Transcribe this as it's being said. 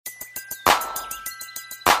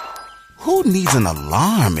Who needs an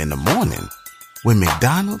alarm in the morning when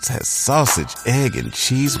McDonald's has sausage, egg, and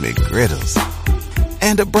cheese McGriddles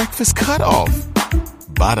and a breakfast cutoff?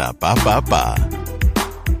 Ba-da-ba-ba-ba.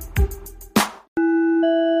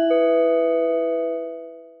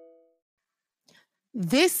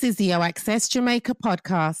 This is the OXS Jamaica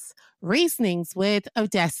podcast, Reasonings with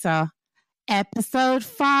Odessa, episode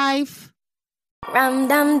 5. Ram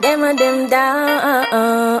dam dem dem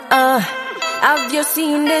down. Have you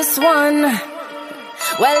seen this one?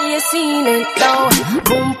 Well, you seen it now.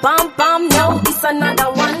 Boom, bam, bam, no, it's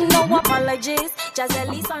another one. No apologies. Just at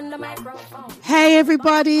least on the microphone. Hey,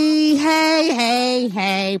 everybody. Hey.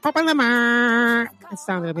 That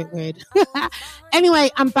sounded a bit weird.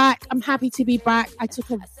 Anyway, I'm back. I'm happy to be back. I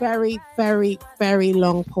took a very, very, very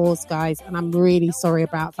long pause, guys, and I'm really sorry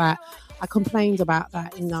about that. I complained about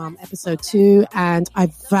that in episode 2, and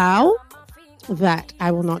I vow that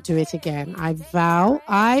I will not do it again.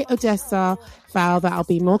 Odessa, vow that I'll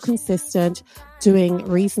be more consistent doing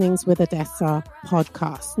Reasonings with Odessa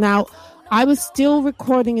podcast. Now, I was still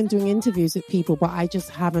recording and doing interviews with people, but I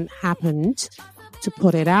just haven't happened to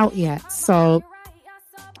put it out yet. So,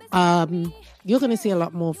 you're going to see a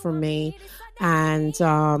lot more from me. And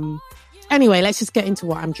anyway, let's just get into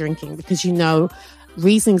what I'm drinking, because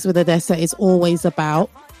Reasonings with Odessa is always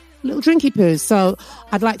about little drinky poos. So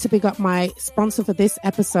I'd like to pick up my sponsor for this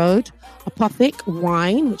episode, Apothic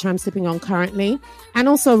Wine, which I'm sipping on currently, and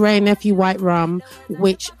also Ray Nephew White Rum,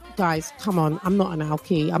 which, guys, come on, I'm not an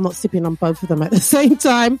alky. I'm not sipping on both of them at the same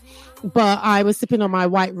time, but I was sipping on my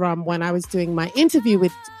white rum when I was doing my interview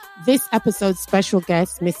with this episode's special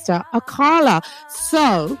guest, Mr. Akala.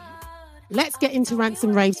 So let's get into rants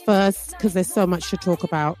and raves first, because there's so much to talk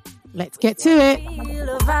about. Let's get to it.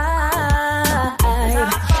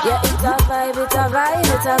 Yeah, it's a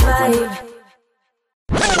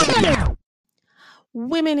vibe.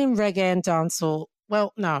 Women in reggae and dancehall.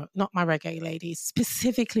 Well, no, not my reggae ladies,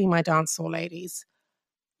 specifically my dancehall ladies.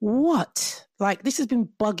 What? Like, this has been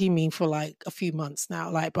bugging me for like a few months now.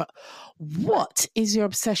 But what is your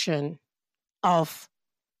obsession of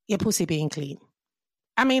your pussy being clean?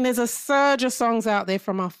 I mean, there's a surge of songs out there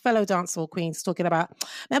from our fellow dancehall queens talking about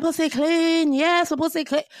my pussy clean, yes, my pussy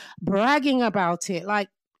clean, bragging about it. Like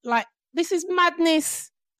this is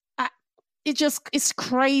madness. It's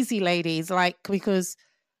crazy, ladies. Like, because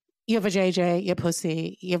your vajayjay, your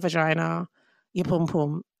pussy, your vagina, your pum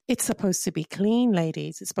pum, it's supposed to be clean,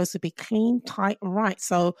 ladies. It's supposed to be clean, tight, and right.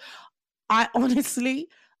 So I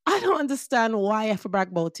don't understand why I have to brag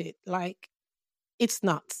about it. Like, it's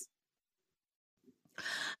nuts.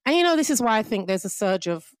 And this is why I think there's a surge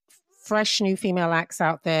of fresh new female acts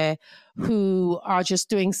out there who are just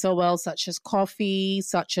doing so well, such as Coffee,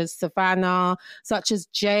 such as Savannah, such as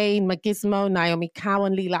Jane, Magismo, Naomi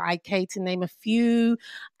Cowan, Leela IK, to name a few,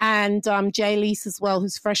 and Jay Leese as well,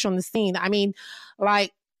 who's fresh on the scene. I mean,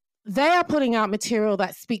 like, they are putting out material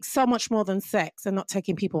that speaks so much more than sex and not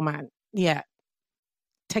taking people man. Yeah.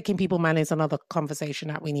 Taking people man is another conversation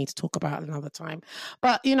that we need to talk about another time.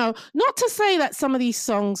 But, not to say that some of these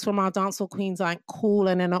songs from our dancehall queens aren't cool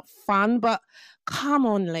and they're not fun, but come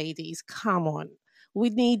on, ladies, come on.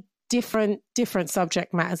 We need different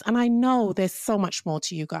subject matters. And I know there's so much more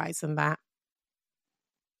to you guys than that.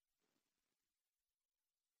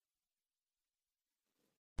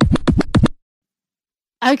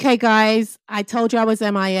 Okay, guys, I told you I was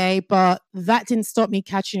MIA, but that didn't stop me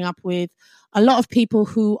catching up with a lot of people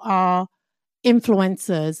who are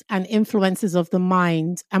influencers and influencers of the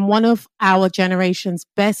mind. And one of our generation's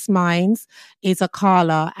best minds is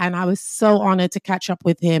Akala. And I was so honored to catch up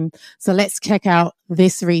with him. So let's check out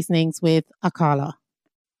this Reasonings with Akala.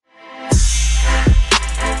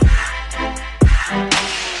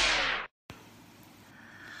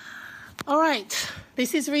 All right,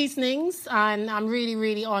 this is Reasonings, and I'm really,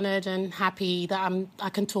 really honoured and happy that I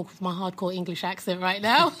can talk with my hardcore English accent right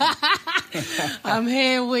now. I'm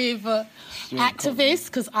here with activist,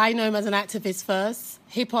 because I know him as an activist first,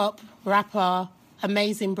 hip-hop, rapper,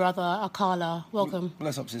 amazing brother, Akala. Welcome.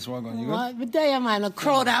 Bless up, sis. Well gone. You good? What? Good day, man. I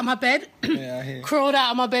crawled out of my bed. Yeah, I hear. Crawled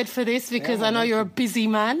out of my bed for this, because I know you're a busy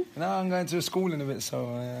man. No, I'm going to school in a bit, so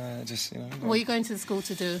What are you going to school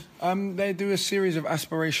to do? They do a series of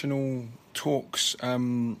aspirational talks,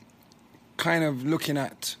 kind of looking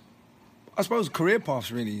at, I suppose, career paths,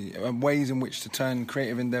 really, ways in which to turn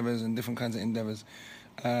creative endeavours and different kinds of endeavours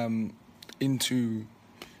into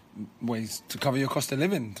ways to cover your cost of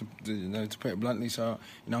living, to put it bluntly. So,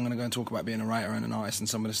 I'm going to go and talk about being a writer and an artist and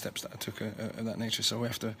some of the steps that I took of that nature. So we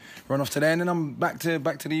have to run off today, and then I'm back to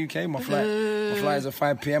the UK. My flight is at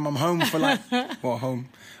 5 p.m. I'm home for home.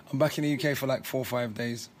 I'm back in the UK for 4 or 5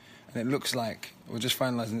 days. And it looks like, we're just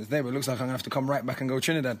finalising this day, but it looks like I'm going to have to come right back and go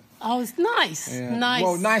Trinidad. Oh, it's nice. Yeah. Nice.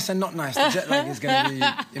 Well, nice and not nice. The jet lag is going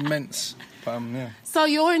to be immense. But, yeah. So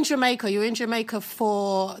you're in Jamaica. You're in Jamaica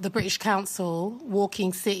for the British Council,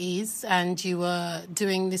 Walking Cities, and you were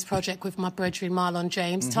doing this project with my brethren, Marlon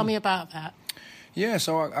James. Tell me about that. Yeah,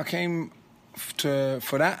 so I came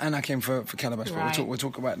for that, and I came for Calabash. Right. But we'll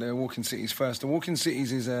talk about the Walking Cities first. The Walking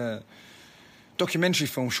Cities is a documentary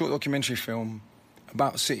film, short documentary film,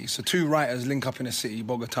 about cities. So 2 writers link up in a city,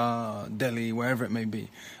 Bogota, Delhi, wherever it may be.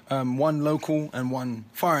 One local and one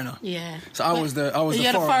foreigner. Yeah. So I was the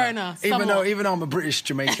foreigner. Even though I'm a British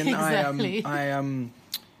Jamaican, exactly. I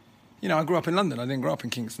grew up in London. I didn't grow up in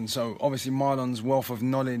Kingston. So obviously Marlon's wealth of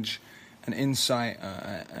knowledge and insight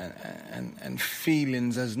and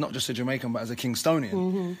feelings as not just a Jamaican but as a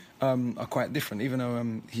Kingstonian are quite different. Even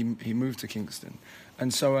though he moved to Kingston,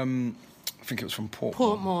 and so. I think it was from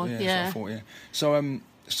Portmore. Yeah. So I thought,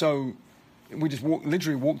 So we just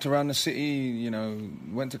literally walked around the city,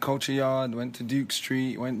 went to Culture Yard, went to Duke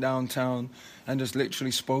Street, went downtown, and just literally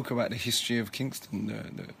spoke about the history of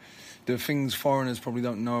Kingston, the things foreigners probably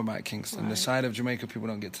don't know about Kingston, the side of Jamaica people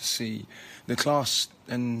don't get to see, the class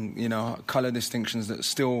and, colour distinctions that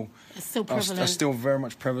are still very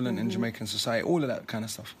much prevalent in Jamaican society, all of that kind of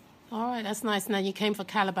stuff. All right, that's nice. Now, you came for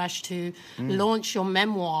Calabash to launch your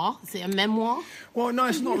memoir. Is it a memoir? Well, no,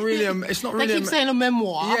 it's not really. They keep saying a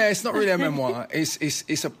memoir. Yeah, it's not really a memoir.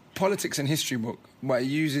 It's a politics and history book, but it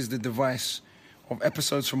uses the device of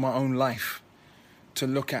episodes from my own life to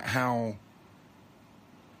look at how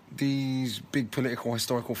these big political,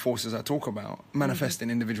 historical forces I talk about manifest in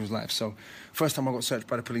individuals' lives. So, first time I got searched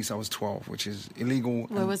by the police, I was 12, which is illegal.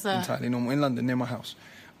 Where was that? Entirely normal. In London, near my house.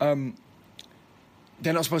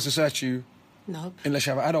 They're not supposed to search you unless you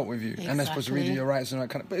have an adult with you. Exactly. And they're supposed to read you your rights and that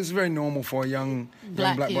kind of... But it's very normal for a young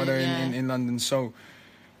black brother in London. So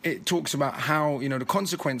it talks about how, the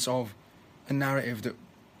consequence of a narrative that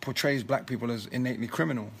portrays black people as innately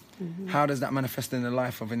criminal. How does that manifest in the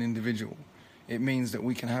life of an individual? It means that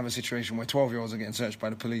we can have a situation where 12-year-olds are getting searched by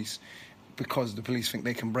the police because the police think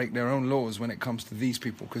they can break their own laws when it comes to these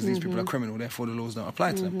people, because these people are criminal, therefore the laws don't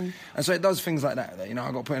apply to them. And so it does things like that.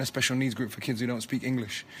 I got put in a special needs group for kids who don't speak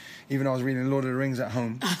English, even though I was reading Lord of the Rings at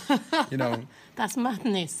home. That's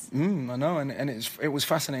madness. I know, and it was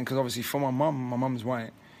fascinating because obviously for my mum's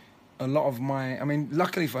white, a lot of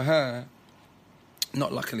luckily for her,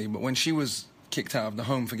 not luckily, but when she was kicked out of the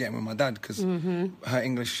home for getting with my dad, because her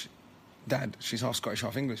English dad, she's half Scottish,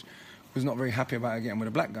 half English, was not very happy about her getting with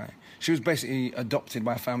a black guy. She was basically adopted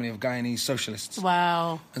by a family of Guyanese socialists.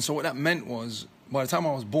 Wow. And so what that meant was, by the time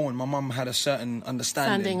I was born, my mum had a certain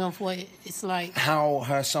understanding of what it's like. How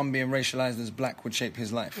her son being racialised as black would shape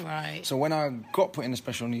his life. Right. So when I got put in a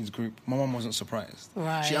special needs group, my mum wasn't surprised.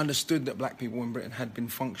 Right. She understood that black people in Britain had been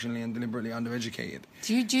functionally and deliberately undereducated.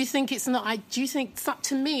 Do you think it's not... do you think...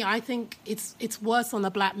 To me, I think it's worse on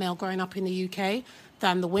the black male growing up in the UK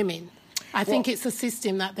than the women. I think it's a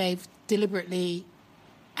system that they've deliberately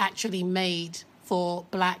actually made for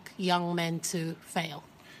black young men to fail.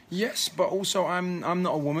 Yes, but also I'm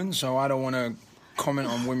not a woman, so I don't want to comment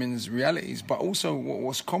on women's realities. But also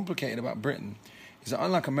what's complicated about Britain is that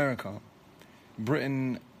unlike America,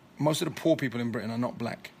 Britain, most of the poor people in Britain are not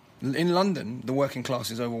black. In London, the working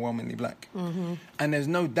class is overwhelmingly black. And there's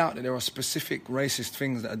no doubt that there are specific racist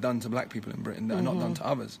things that are done to black people in Britain that are not done to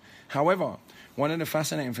others. However, one of the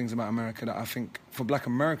fascinating things about America that I think for black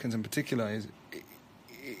Americans in particular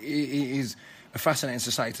is a fascinating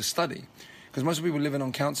society to study. Because most of the people living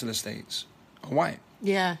on council estates are white.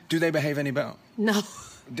 Yeah. Do they behave any better? No.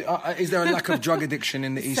 Is there a lack of drug addiction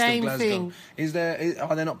in the east Same of Glasgow? thing.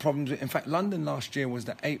 Are there not problems? In fact, London last year was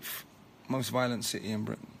the 8th most violent city in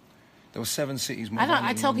Britain. There were 7 cities more violent.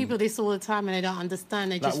 I tell people this all the time and they don't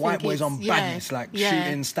understand. They just white think boys on badness,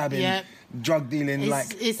 shooting, stabbing, drug dealing,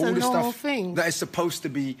 it's all a the normal stuff thing that is supposed to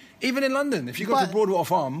be. Even in London, if you go to Broadwater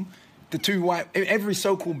Farm, the 2 white, every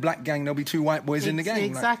so-called black gang, there'll be 2 white boys in the gang.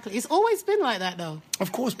 Exactly. It's always been like that, though.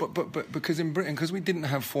 Of course, but because in Britain, because we didn't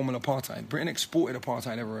have formal apartheid, Britain exported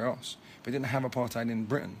apartheid everywhere else, but didn't have apartheid in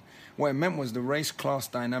Britain. What it meant was the race-class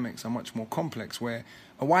dynamics are much more complex, where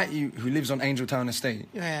a white who lives on Angeltown Estate,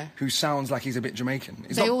 who sounds like he's a bit Jamaican.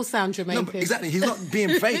 They all sound Jamaican. No, exactly. He's not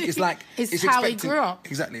being fake. It's like... it's how he grew up.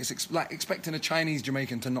 Exactly. It's like expecting a Chinese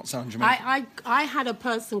Jamaican to not sound Jamaican. I had a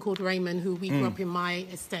person called Raymond who we grew up in my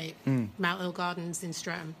estate, Mount Hill Gardens in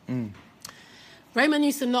Streatham. Raymond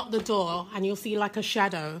used to knock the door and you'll see like a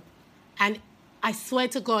shadow. And I swear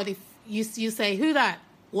to God, if you say, who that?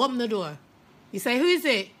 Open the door. You say, who is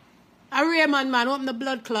it? A Raymond man open the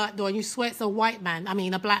blood clot door and you swear it's a white man. I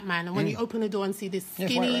mean, a black man. And when you open the door and see this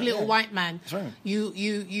skinny little white man, you're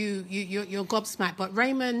gobsmacked. But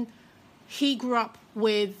Raymond, he grew up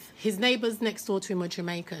with his neighbours next door to him were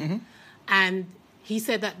Jamaican. And he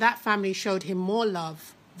said that family showed him more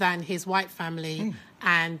love than his white family.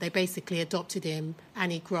 And they basically adopted him.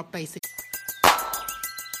 And he grew up basically.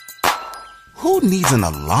 Who needs an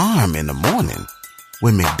alarm in the morning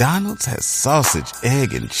when McDonald's has sausage,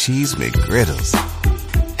 egg, and cheese McGriddles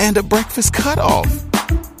and a breakfast cutoff?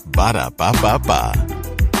 Ba-da-ba-ba-ba.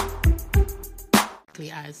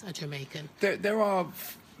 As a Jamaican. There are...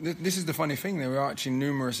 This is the funny thing. There are actually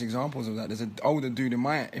numerous examples of that. There's an older dude in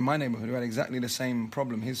my neighbourhood who had exactly the same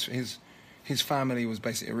problem. His family was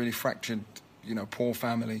basically a really fractured, poor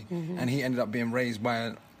family, and he ended up being raised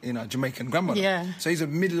by a Jamaican grandmother. Yeah. So he's a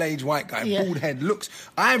middle-aged white guy, bald head.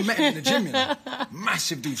 I met him in the gym,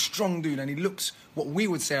 massive dude, strong dude, and he looks what we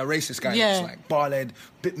would say a racist guy looks like, bald-head,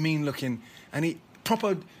 bit mean-looking, and he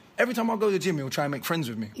proper. Every time I go to the gym, he'll try and make friends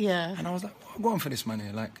with me. Yeah. And I was like, I'm going for this man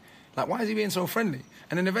here, like why is he being so friendly?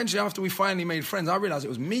 And then eventually, after we finally made friends, I realised it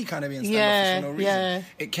was me kind of being standoffish for no reason. Yeah.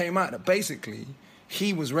 It came out that basically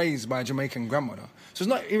he was raised by a Jamaican grandmother. So it's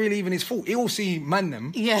not really even his fault. He will see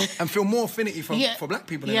them and feel more affinity for black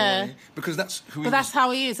people in a way because that's who he is. But that's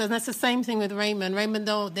how he is. And that's the same thing with Raymond. Raymond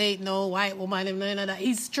don't date no white woman, none of that.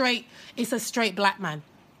 He's straight. It's a straight black man.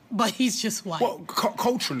 But he's just white. Well,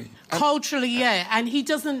 culturally. Culturally, yeah. And he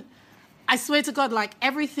doesn't... I swear to God, like,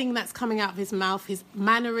 everything that's coming out of his mouth, his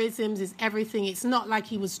mannerisms, his everything, it's not like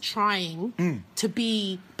he was trying to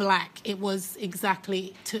be black. It was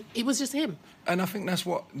it was just him. And I think that's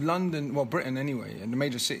what Britain anyway, and the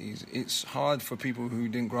major cities, it's hard for people who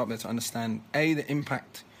didn't grow up there to understand, A, the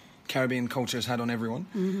impact Caribbean culture has had on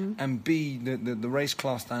everyone, and B, the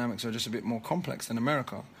race-class dynamics are just a bit more complex than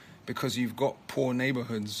America because you've got poor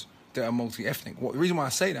neighbourhoods that are multi-ethnic. The reason why I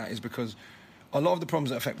say that is because a lot of the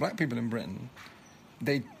problems that affect black people in Britain,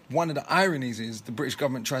 one of the ironies is the British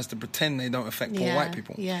government tries to pretend they don't affect poor white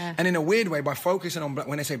people. Yeah. And in a weird way, by focusing on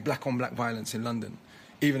when they say black-on-black violence in London,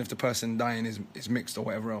 even if the person dying is mixed or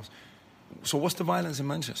whatever else. So what's the violence in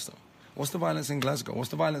Manchester? What's the violence in Glasgow?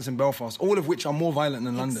 What's the violence in Belfast? All of which are more violent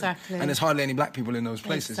than London. Exactly. And there's hardly any black people in those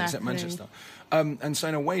places except Manchester. And so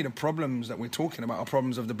in a way, the problems that we're talking about are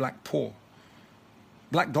problems of the black poor.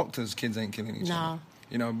 Black doctors' kids ain't killing each other.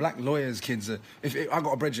 Black lawyers' kids are... I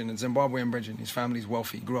got a brethren, a Zimbabwean brethren, his family's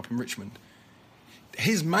wealthy, grew up in Richmond.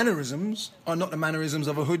 His mannerisms are not the mannerisms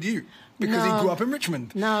of a hood youth because he grew up in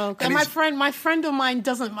Richmond. No, and my friend of mine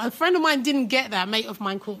didn't get that. A mate of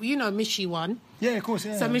mine called, Mishi one. Yeah, of course,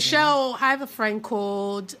 yeah. So Michelle, I have a friend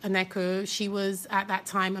called Aneko. She was, at that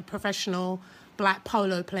time, a professional black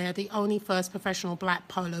polo player, the only first professional black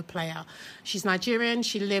polo player. She's Nigerian.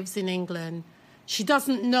 She lives in England. She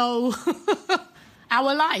doesn't know...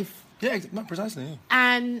 our life. Yeah, precisely, yeah.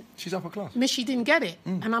 And... she's upper class. Mishi didn't get it.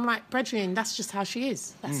 And I'm like, brethren, that's just how she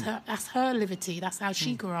is. That's her liberty. That's how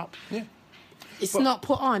she grew up. Yeah. It's not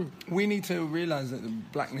put on. We need to realise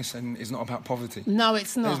that blackness is not about poverty. No,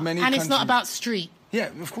 it's not. It's not about street. Yeah,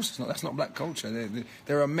 of course it's not. That's not black culture.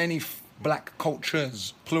 There are many black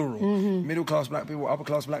cultures, plural. Middle-class black people,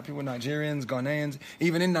 upper-class black people, Nigerians, Ghanaians,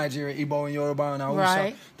 even in Nigeria, Igbo and Yoruba and Hausa.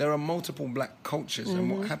 Right. There are multiple black cultures.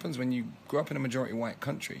 And what happens when you grow up in a majority white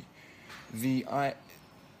country,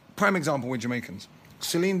 prime example with Jamaicans.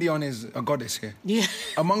 Celine Dion is a goddess here. Yeah.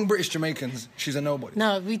 Among British Jamaicans, she's a nobody.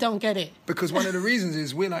 No, we don't get it. Because one of the reasons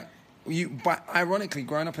is we're like, but ironically,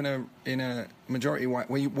 growing up in a majority white,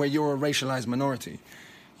 where you're a racialized minority,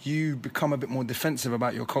 you become a bit more defensive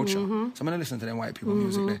about your culture. So I'm going to listen to them white people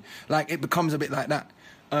music there. Like, it becomes a bit like that.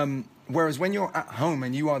 Whereas when you're at home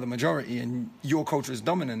and you are the majority and your culture is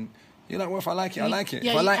dominant, you're like, well, if I like it, I like it.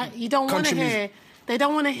 Yeah, you don't want to hear... They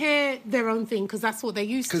don't want to hear their own thing because that's what they're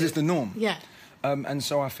used to. Because it's the norm. Yeah. And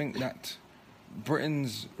so I think that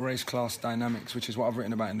Britain's race-class dynamics, which is what I've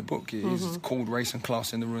written about in the book, is called Race and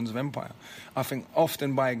Class in the Ruins of Empire. I think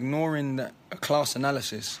often by ignoring a class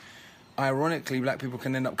analysis, ironically, black people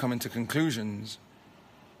can end up coming to conclusions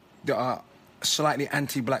that are slightly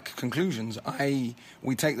anti-black conclusions, i.e.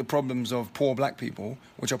 we take the problems of poor black people,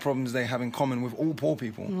 which are problems they have in common with all poor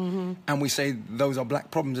people, and we say those are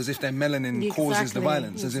black problems as if their melanin causes the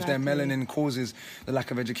violence, as if their melanin causes the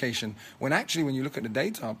lack of education. When actually, when you look at the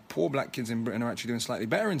data, poor black kids in Britain are actually doing slightly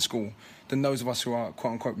better in school than those of us who are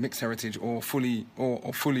quote-unquote mixed heritage or fully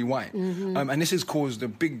white. And this has caused a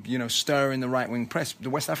big, stir in the right-wing press.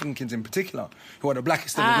 The West African kids in particular, who are the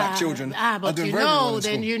blackest of the black children, are doing very well in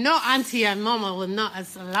school. Then you're not anti and normal and not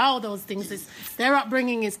as allow those things. Their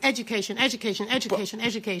upbringing is education.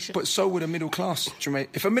 But so would a middle class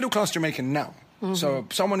Jamaican. If a middle class Jamaican now, so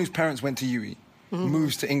someone whose parents went to UE,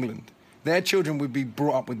 moves to England, their children would be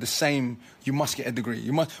brought up with the same, you must get a degree.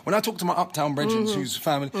 You must. When I talk to my uptown brethren whose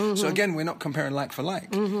family, so again, we're not comparing like for like.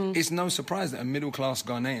 It's no surprise that a middle-class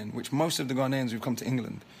Ghanaian, which most of the Ghanaians who've come to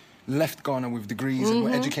England, left Ghana with degrees and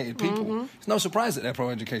were educated people. It's no surprise that they're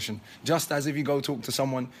pro-education. Just as if you go talk to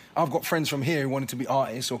someone, I've got friends from here who wanted to be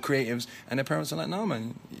artists or creatives, and their parents are like, no,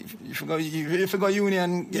 man, you forgot uni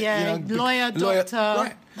and lawyer, doctor,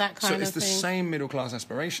 right. that kind of thing. So it's the same middle-class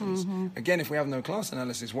aspirations. Again, if we have no class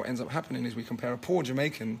analysis, what ends up happening is we compare a poor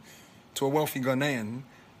Jamaican to a wealthy Ghanaian,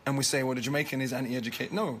 and we say, well, the Jamaican is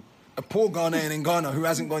anti-educated. No, a poor Ghanaian in Ghana who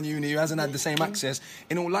hasn't gone to uni, who hasn't had the same access,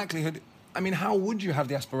 in all likelihood, I mean, how would you have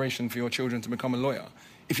the aspiration for your children to become a lawyer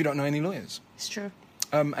if you don't know any lawyers? It's true.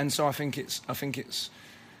 And so I think it's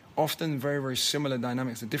often very, very similar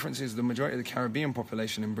dynamics. The difference is the majority of the Caribbean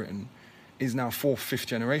population in Britain is now 4th, 5th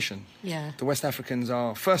generation. Yeah. The West Africans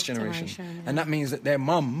are 1st generation. And that means that their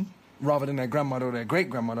mum, rather than their grandmother or their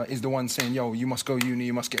great-grandmother, is the one saying, yo, you must go uni,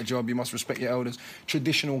 you must get a job, you must respect your elders.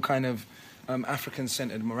 Traditional kind of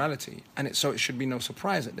African-centered morality, and so it should be no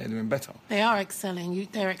surprise that they're doing better. They are excelling.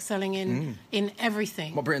 They're excelling in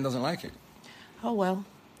everything. But Britain doesn't like it. Oh well.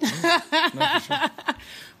 No, for sure.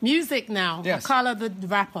 Music now. Yes. Akala the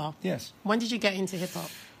rapper. Yes. When did you get into hip hop?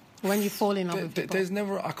 When you fall in love with hip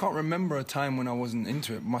hop? I can't remember a time when I wasn't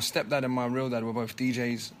into it. My stepdad and my real dad were both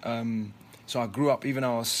DJs. So I grew up, even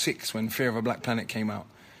though I was 6 when Fear of a Black Planet came out.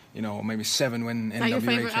 You know, or maybe 7 when NWA came out. Is that your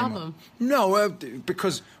favourite album? No,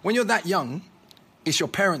 because when you're that young, it's your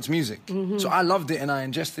parents' music. So I loved it and I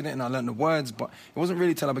ingested it and I learned the words, but it wasn't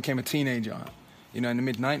really till I became a teenager, in the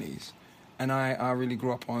mid-90s. And I really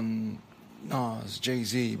grew up on Nas,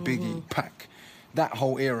 Jay-Z, Biggie, Pac, that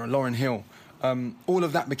whole era, Lauryn Hill. All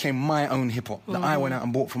of that became my own hip-hop that I went out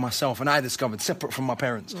and bought for myself and I discovered, separate from my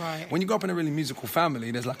parents. Right. When you grow up in a really musical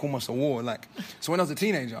family, there's like almost a war. So when I was a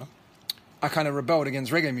teenager, I kind of rebelled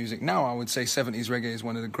against reggae music. Now I would say 70s reggae is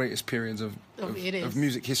one of the greatest periods of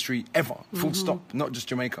music history ever, full stop, not just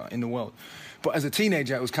Jamaica, in the world. But as a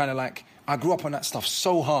teenager, it was kind of like, I grew up on that stuff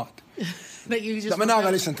so hard. That you just... But now I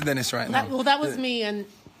listen to Dennis now. Well, that was me and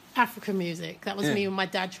African music. That was me and my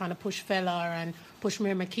dad trying to push Fela and push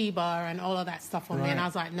Miriam Makeba and all of that stuff on me. And I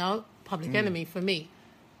was like, no, Public Enemy for me.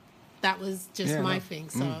 That was just my thing.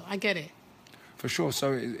 So I get it. For sure.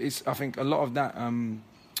 So I think a lot of that...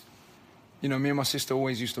 me and my sister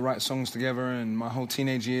always used to write songs together, and my whole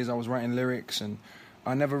teenage years I was writing lyrics, and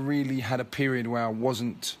I never really had a period where I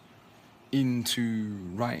wasn't into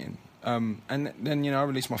writing. And then, I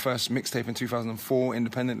released my first mixtape in 2004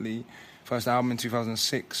 independently, first album in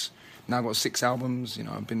 2006. Now I've got 6 albums.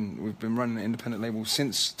 We've been running an independent label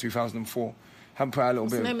since 2004. Haven't put out a little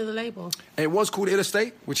bit. What's the name of the label? It was called Ill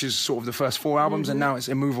Estate, which is sort of the first 4 albums, and now it's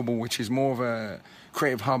Immovable, which is more of a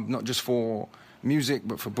creative hub, not just for music,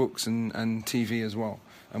 but for books and TV as well.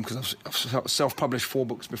 Because I've self-published 4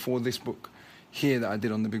 books before this book here that I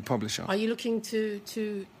did on the big publisher. Are you looking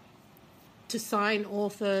to sign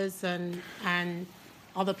authors and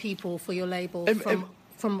other people for your label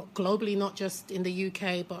from globally, not just in the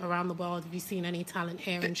UK, but around the world? Have you seen any talent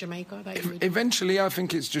here in Jamaica? Eventually, I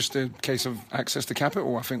think it's just a case of access to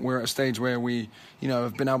capital. I think we're at a stage where we,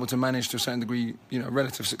 have been able to manage to a certain degree,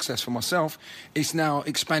 relative success for myself. It's now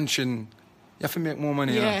expansion. You have to make more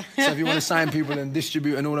money. Yeah. So if you want to sign people and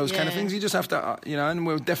distribute and all those kind of things, you just have to, and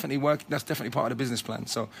we'll definitely work. That's definitely part of the business plan.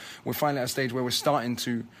 So we're finally at a stage where we're starting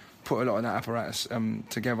to put a lot of that apparatus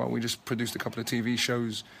together. We just produced a couple of TV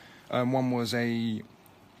shows. One was a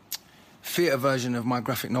theatre version of my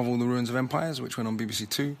graphic novel, The Ruins of Empires, which went on BBC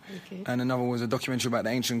Two. Okay. And another was a documentary about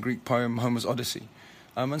the ancient Greek poem Homer's Odyssey.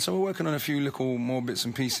 And so we're working on a few little more bits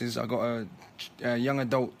and pieces. I got a young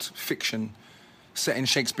adult fiction set in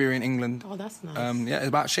Shakespearean England. Oh, that's nice. It's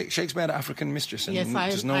about Shakespeare, the African mistress, and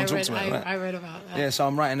just no one talks about it. Right? I read about that. Yeah, so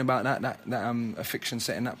I'm writing about that a fiction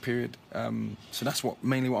set in that period. So that's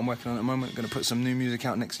mainly what I'm working on at the moment. Going to put some new music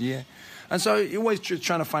out next year, and so you're always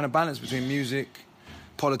trying to find a balance between music,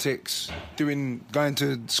 politics, going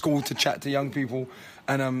to school to chat to young people,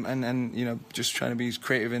 and just trying to be as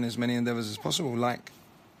creative in as many endeavours as possible, like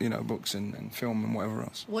books and film and whatever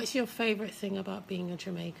else. What's your favourite thing about being a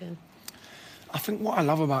Jamaican? I think what I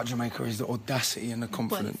love about Jamaica is the audacity and the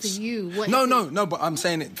confidence. But for you, no, but I'm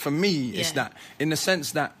saying it for me. It's that, in the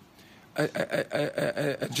sense that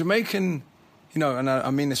a Jamaican, and I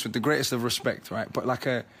mean this with the greatest of respect, right? But like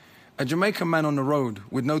a A Jamaican man on the road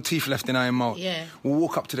with no teeth left in iron mouth will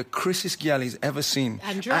walk up to the chrisest gal he's ever seen.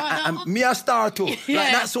 And me a star too. Like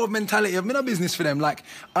that sort of mentality of me no business for them. Like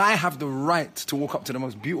I have the right to walk up to the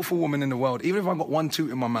most beautiful woman in the world, even if I've got one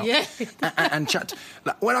tooth in my mouth. And chat.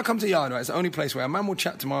 Like when I come to yard, right, it's the only place where a man will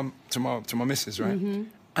chat to my missus, right? Mm-hmm.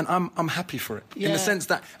 And I'm happy for it in the sense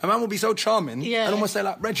that a man will be so charming and almost say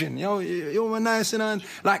like, Regin, you're nice, and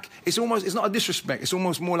like it's not a disrespect. It's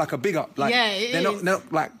almost more like a big up. Like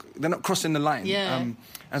they're not crossing the line.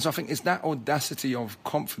 And so I think it's that audacity of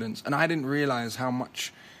confidence, and I didn't realise how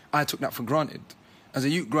much I took that for granted as a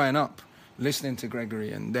youth growing up, listening to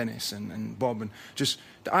Gregory and Dennis and Bob, and just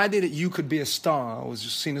the idea that you could be a star was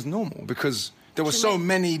just seen as normal because. There were so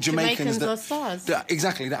many Jamaicans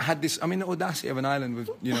that had this. I mean, the audacity of an island with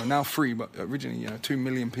now 3, but originally 2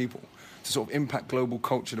 million people to sort of impact global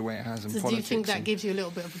culture the way it has in politics. Do you think that gives you a little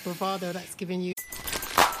bit of a bravado that's giving you?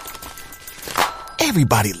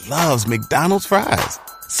 Everybody loves McDonald's fries.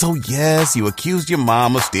 So yes, you accused your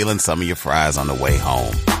mom of stealing some of your fries on the way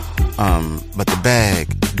home. But the bag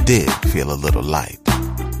did feel a little light.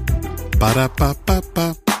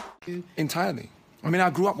 Ba-da-ba-ba-ba. Entirely. I mean,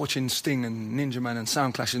 I grew up watching Sting and Ninja Man and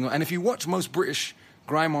Sound Clash, and if you watch most British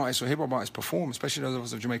grime artists or hip-hop artists perform, especially those of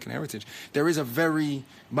us of Jamaican heritage, there is a very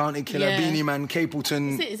Bounty Killer, Beanie Man,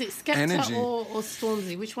 Capleton Is it Skepta energy. or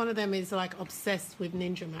Stormzy? Which one of them is like obsessed with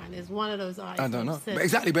Ninja Man? Is one of those artists? I don't know. But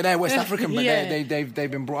exactly, but they're West African, but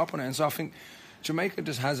they've been brought up on it, and so I think Jamaica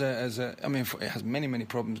just has it has many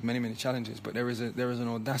problems, many challenges, but there is an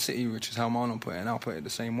audacity, which is how Marlon put it, and I'll put it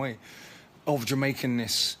the same way, of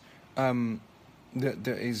Jamaicanness. That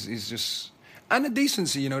is just... And the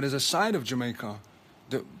decency, there's a side of Jamaica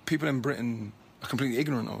that people in Britain are completely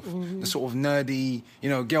ignorant of. Mm-hmm. The sort of nerdy,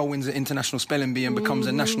 girl wins an international spelling bee and becomes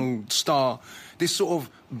a national star. This sort of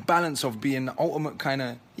balance of being the ultimate kind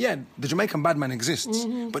of... Yeah, the Jamaican bad man exists,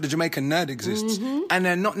 but the Jamaican nerd exists. Mm-hmm. And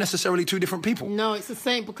they're not necessarily two different people. No, it's the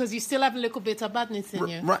same, because you still have a little bit of badness in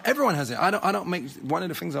you. Right, everyone has it. I don't make... One of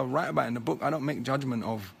the things I write about in the book, I don't make judgment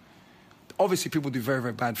of... Obviously, people do very,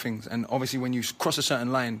 very bad things. And obviously, when you cross a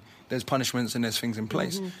certain line, there's punishments and there's things in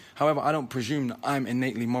place. Mm-hmm. However, I don't presume that I'm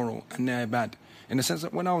innately moral and they're bad. In the sense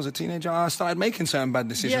that when I was a teenager, I started making certain bad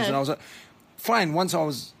decisions. And I was like, fine, once I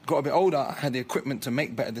got a bit older, I had the equipment to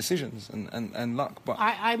make better decisions and luck. But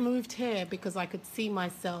I moved here because I could see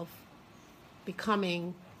myself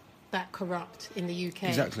becoming that corrupt in the UK.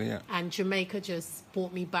 Exactly, yeah. And Jamaica just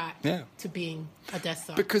brought me back to being a Death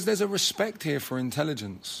Star. Because there's a respect here for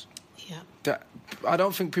intelligence. Yeah. That I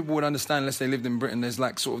don't think people would understand unless they lived in Britain. There's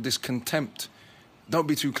like sort of this contempt. Don't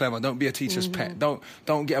be too clever. Don't be a teacher's pet.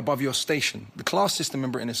 Don't get above your station. The class system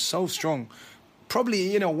in Britain is so strong.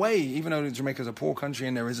 Probably in a way, even though Jamaica's a poor country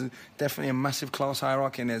and there is definitely a massive class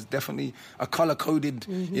hierarchy and there's definitely a colour-coded,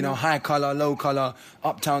 high colour, low colour,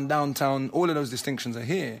 uptown, downtown, all of those distinctions are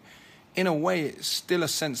here. In a way, it's still a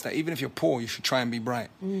sense that even if you're poor, you should try and be bright.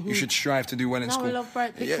 Mm-hmm. You should strive to do well in school. I love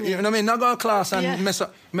bright pictures. You know what I mean? Not go to class and mess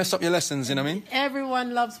up your lessons, you know what I mean?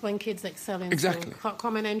 Everyone loves when kids excel in exactly. school.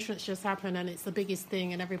 Common entrance just happened and it's the biggest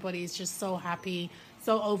thing and everybody's just so happy,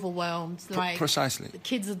 so overwhelmed. Precisely. The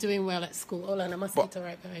kids are doing well at school. Hold on, I must get to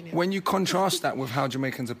right behind you. When you contrast that with how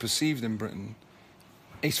Jamaicans are perceived in Britain,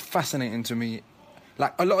 it's fascinating to me.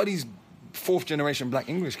 Like, a lot of these fourth-generation black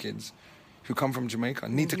English kids who come from Jamaica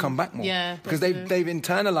need to come back more. Yeah, because they've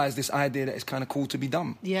internalized this idea that it's kind of cool to be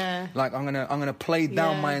dumb. Yeah. Like, I'm gonna play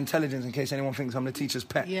down my intelligence in case anyone thinks I'm the teacher's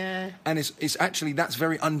pet. Yeah. And it's actually, that's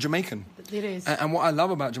very un-Jamaican. It is. And what I love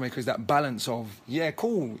about Jamaica is that balance of, yeah,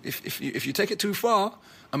 cool, if you take it too far,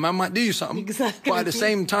 a man might do you something. Exactly. But at the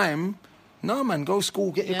same time, no, man, go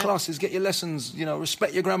school, get your classes, get your lessons,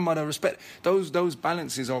 respect your grandmother, respect those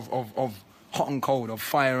balances of hot and cold, of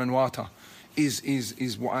fire and water.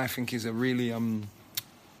 Is what I think is a really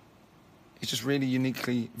it's just really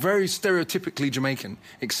uniquely, very stereotypically Jamaican,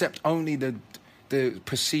 except only the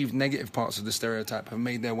perceived negative parts of the stereotype have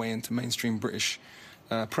made their way into mainstream British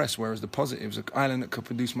press, whereas the positives, an island that could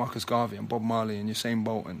produce Marcus Garvey and Bob Marley and Usain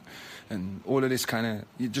Bolt and all of this kind of,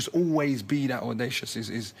 you just always be that audacious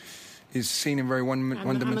is seen in very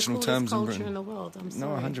one-dimensional terms in Britain. In the world, I'm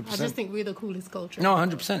sorry. No, 100%. I just think we're the coolest culture. No,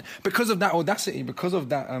 100%. Because of that audacity, because of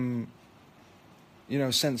that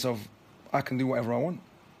sense of I can do whatever I want.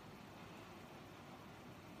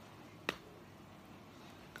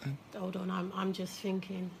 Okay. Hold on, I'm just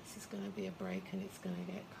thinking this is going to be a break and it's going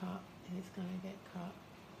to get cut and it's going to get cut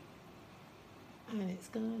and it's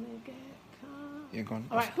going to get cut. You're gone.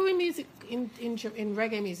 All right, who in music, in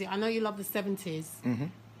reggae music, I know you love the 70s,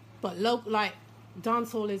 but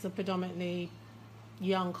dancehall is a predominantly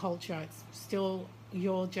young culture. It's still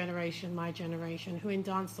your generation, my generation. Who in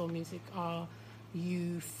dancehall music are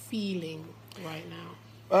you feeling right now?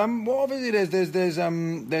 Well, obviously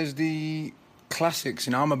there's the classics.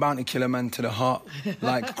 You know, I'm a Bounty Killer man to the heart.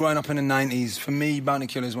 Like growing up in the 90s, for me, Bounty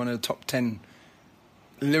Killer is one of the top 10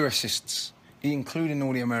 lyricists, including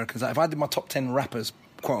all the Americans. Like if I did my top 10 rappers,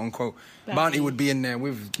 quote unquote, Bounty would be in there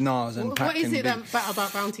with Nas and Pac. What is it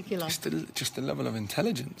about Bounty Killer? Just the level of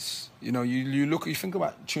intelligence. You know, you think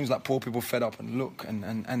about tunes like Poor People Fed Up and Look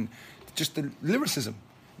and just the lyricism,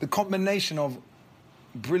 the combination of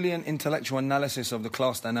brilliant intellectual analysis of the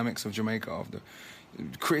class dynamics of Jamaica, of the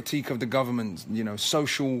critique of the government, you know,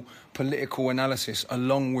 social, political analysis,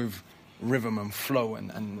 along with rhythm and flow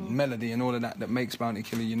and melody and all of that makes Bounty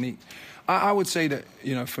Killer unique. I would say that,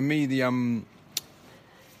 you know, for me, you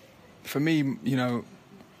know,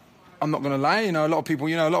 I'm not going to lie, you know, a lot of people,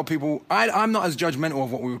 I'm not as judgmental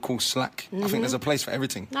of what we would call slack. I think there's a place for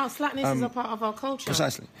everything. No, slackness is a part of our culture.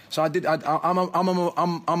 Precisely. So I'm a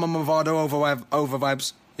Movado over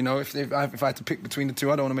vibes. You know, if I had to pick between the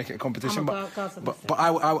two, I don't want to make it a competition, but I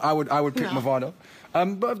would pick Movado.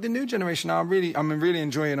 But of the new generation now, I'm really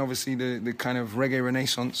enjoying obviously the kind of reggae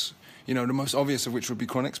renaissance. You know, the most obvious of which would be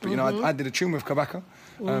Chronics, but you know, I did a tune with Kabaka,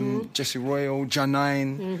 Jesse Royal,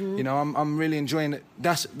 Janine. You know, I'm really enjoying it.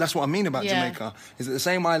 That's what I mean about Jamaica. Is that the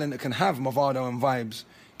same island that can have Movado and vibes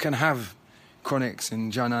can have Chronics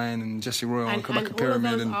and Janine and Jesse Royal and Kabaka Pyramid.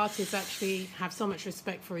 All of those artists actually have so much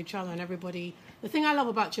respect for each other and everybody. The thing I love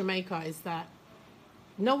about Jamaica is that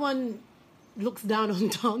no one looks down on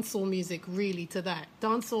dancehall music really to that.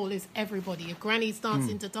 Dancehall is everybody. Your granny's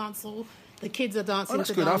dancing to dancehall. The kids are dancing to dancehall.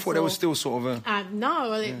 That's good. I thought there was still sort of a...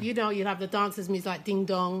 you know, you have the dancers' music like Ding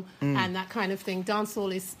Dong and that kind of thing.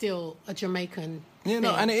 Dancehall is still a Jamaican thing.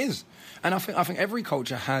 No, and it is. And I think every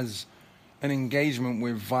culture has an engagement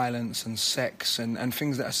with violence and sex and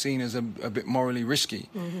things that are seen as a bit morally risky.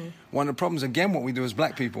 One of the problems, again, what we do as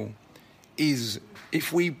black people is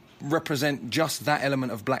if we represent just that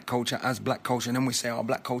element of black culture as black culture and then we say, oh,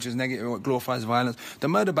 black culture is negative or it glorifies violence. The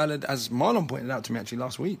murder ballad, as Marlon pointed out to me actually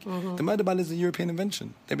last week, the murder ballad is a European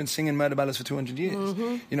invention. They've been singing murder ballads for 200 years.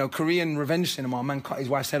 You know, Korean revenge cinema, a man cut his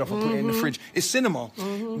wife's head off and put it in the fridge. It's cinema.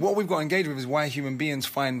 What we've got to engage with is why human beings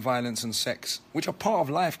find violence and sex, which are part of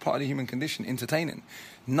life, part of the human condition, entertaining.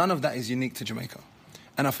 None of that is unique to Jamaica.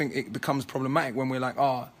 And I think it becomes problematic when we're like,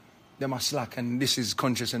 they're my slack and this is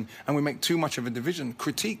conscious and we make too much of a division.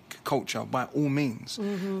 Critique culture by all means.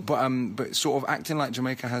 But sort of acting like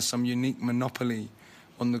Jamaica has some unique monopoly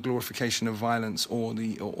on the glorification of violence or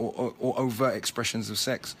overt expressions of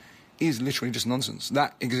sex is literally just nonsense.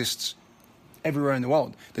 That exists everywhere in the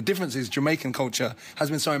world. The difference is Jamaican culture has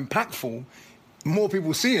been so impactful, more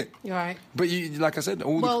people see it. Right. But you, like I said,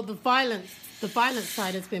 the violence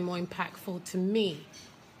side has been more impactful to me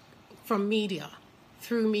from media.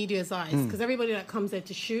 Through media's eyes, because everybody that comes there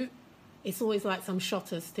to shoot, it's always like some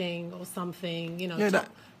shotters thing or something, you know,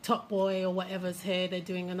 Top Boy or whatever's here. They're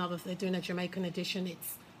doing a Jamaican edition.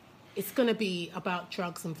 It's going to be about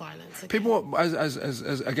drugs and violence. Again. People, as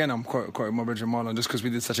again, I'm quoting my brother Marlon just because we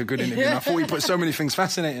did such a good interview. And I thought he put so many things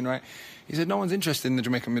fascinating, right? He said no one's interested in the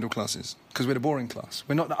Jamaican middle classes because we're the boring class.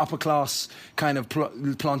 We're not the upper class kind of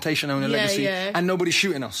plantation owner legacy, and nobody's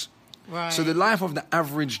shooting us. Right. So the life of the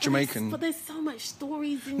average Jamaican... But there's so much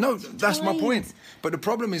stories in No, that's my point. But the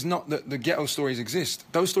problem is not that the ghetto stories exist.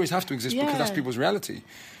 Those stories have to exist because that's people's reality.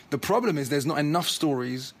 The problem is there's not enough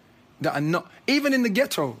stories that are not... Even in the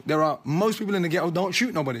ghetto, most people in the ghetto don't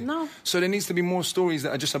shoot nobody. No. So there needs to be more stories that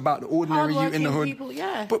are just about the ordinary youth in the hood. People,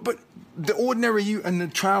 yeah. But the ordinary youth and the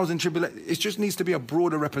trials and tribulations, it just needs to be a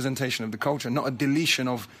broader representation of the culture, not a deletion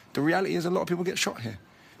of... The reality is a lot of people get shot here.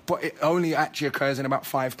 But it only actually occurs in about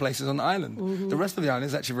 5 places on the island. The rest of the island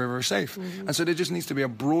is actually very, very safe. And so there just needs to be a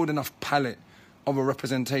broad enough palette of a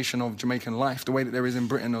representation of Jamaican life, the way that there is in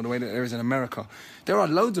Britain or the way that there is in America. There are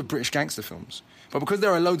loads of British gangster films. But because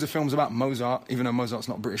there are loads of films about Mozart, even though Mozart's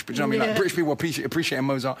not British, but you know what I mean? Like British people appreciating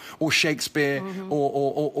Mozart or Shakespeare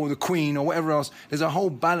or the Queen or whatever else. There's a whole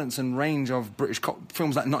balance and range of British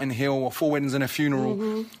films like Notting Hill or Four Weddings and a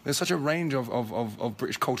Funeral. There's such a range of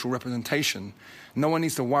British cultural representation. No one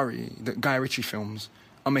needs to worry that Guy Ritchie films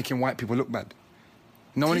are making white people look bad.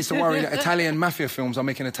 No one needs to worry that Italian mafia films are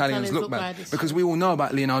making Italians look bad. Because we all know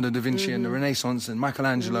about Leonardo da Vinci and the Renaissance and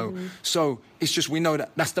Michelangelo. So it's just we know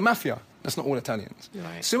that that's the mafia. That's not all Italians.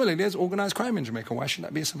 Right. Similarly, there's organised crime in Jamaica. Why should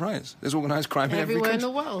that be a surprise? There's organised crime everywhere in in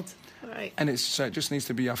the world. Right. And it just needs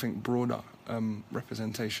to be, I think, broader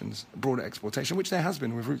representations, broader exploitation, which there has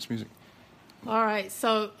been with roots music. All right,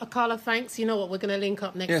 so Akala, thanks. You know what? We're going to link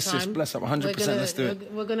up next time. Yes, bless up, 100%. Let's do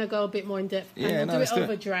it. We're going to go a bit more in depth. And we'll do it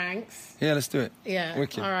over drinks. Yeah, let's do it. Yeah.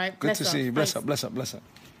 Wicked. All right. Good to see you. Bless up.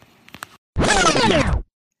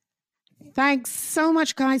 Thanks so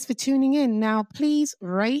much, guys, for tuning in. Now, please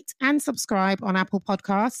rate and subscribe on Apple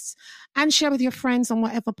Podcasts and share with your friends on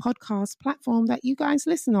whatever podcast platform that you guys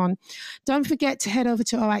listen on. Don't forget to head over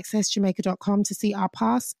to oaccessjamaica.com to see our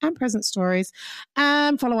past and present stories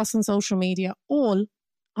and follow us on social media, all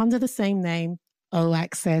under the same name, O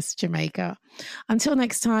Access Jamaica. Until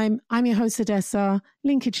next time, I'm your host, Odessa.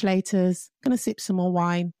 Linkage laters. Gonna sip some more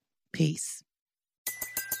wine. Peace.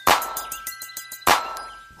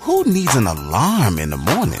 Who needs an alarm in the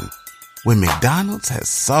morning when McDonald's has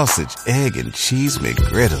sausage, egg, and cheese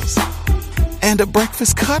McGriddles and a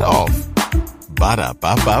breakfast cutoff?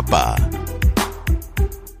 Ba-da-ba-ba-ba.